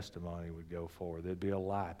their testimony would go forward. There'd be a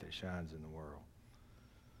light that shines in the world.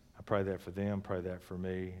 I pray that for them, pray that for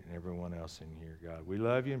me and everyone else in here, God. We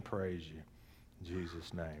love you and praise you. In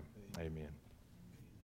Jesus' name, amen.